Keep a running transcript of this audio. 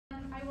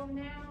I will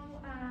now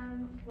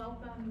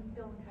welcome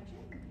Bill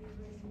McCutcheon,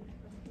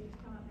 who is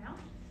come up now.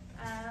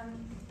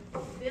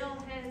 Bill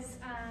has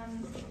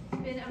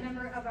been a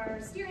member of our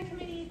steering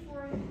committee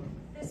for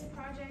this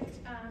project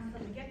from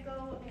the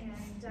get-go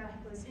and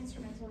was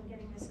instrumental in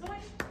getting this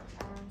going.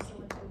 So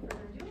without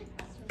further ado, I'll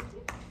pass it over to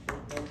you.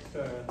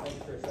 Thanks,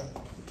 Krista.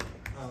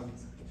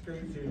 It's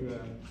great to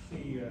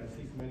see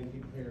so many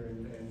people here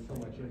and so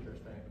much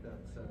interest.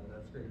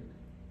 That's great.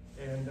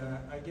 And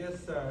I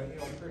guess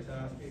first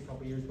I asked you a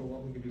couple of years ago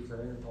what we could do for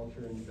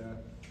agriculture, and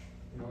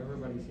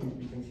everybody seems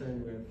to be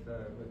concerned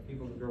with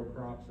people to grow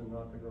crops and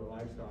not to grow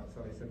livestock.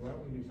 So I said, why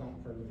don't we do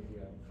something for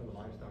the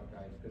livestock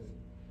guys? Because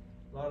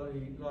a lot of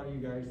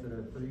you guys that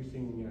are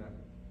producing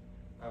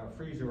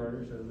freezer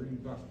orders are really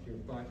busting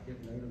your butt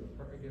getting out of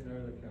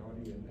the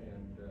county and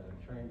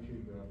trying to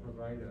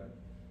provide a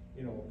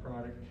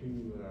product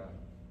to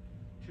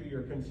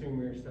your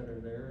consumers that are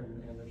there,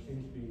 and there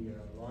seems to be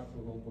lots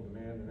of local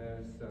demand. And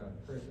as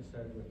Chris has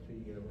said, with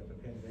the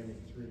pandemic,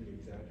 it's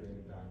really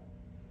exaggerated that.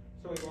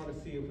 So we want to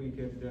see if we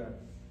could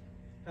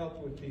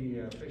help with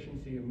the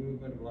efficiency of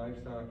movement of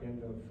livestock and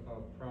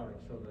of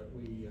products, so that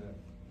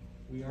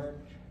we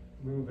aren't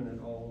moving it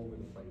all over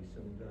the place.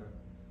 And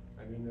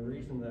I mean, the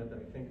reason that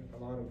I think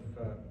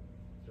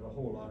there's a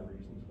whole lot of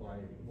reasons why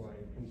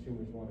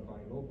consumers want to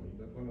buy locally,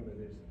 but one of it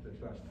is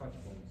there's less touch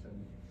points, and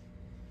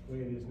the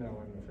way it is now,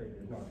 I'm afraid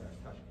there's not less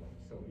touch points.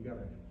 So we got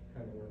to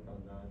kind of work on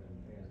that and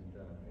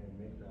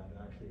make that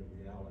actually a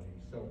reality.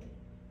 So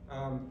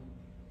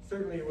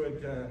certainly it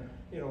would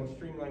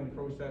streamline the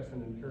process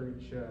and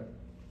encourage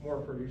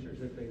more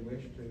producers, if they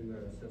wish,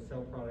 to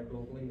sell product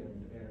locally,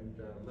 and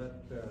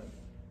let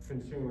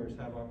consumers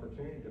have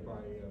opportunity to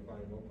buy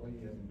locally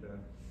and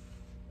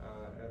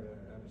at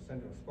a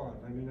central spot.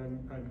 I mean,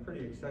 I'm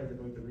pretty excited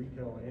about the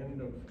retail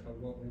end of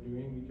what we're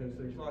doing, because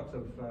there's lots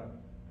of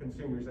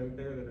consumers out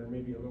there that are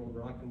maybe a little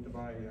reluctant to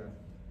buy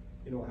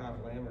half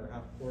lamb or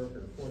half pork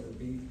or quarter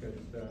beef, because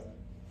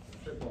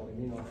first of all,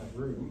 they may not have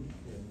room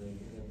in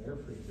their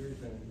freezers,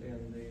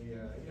 and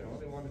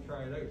they want to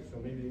try it out. So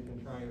maybe they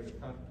can try out a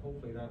cut.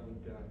 Hopefully that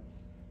would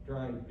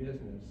drive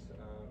business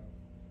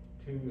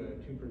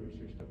to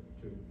producers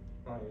to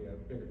buy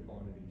bigger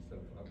quantities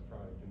of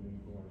product and move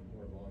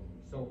more volume.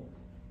 So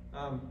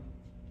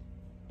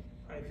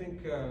I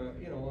think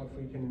if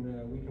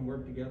we can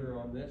work together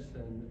on this,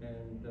 and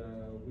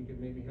we could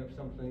maybe have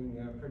something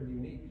pretty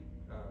unique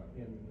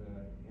in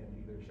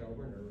either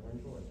Shelburne or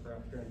Orangeville or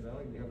perhaps Grand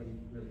Valley. We haven't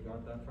really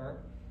got that far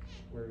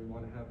where we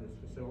want to have this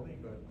facility,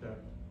 but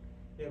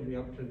it'll be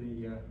up to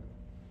the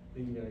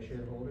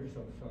shareholders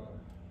of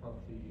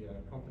the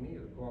company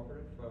or the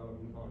cooperative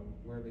on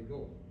where they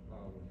go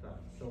with that.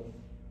 So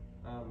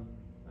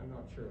I'm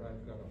not sure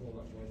I've got a whole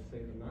lot more to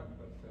say than that,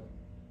 but if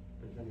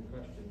there's any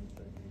questions,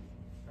 I'd be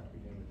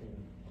happy to entertain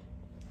them.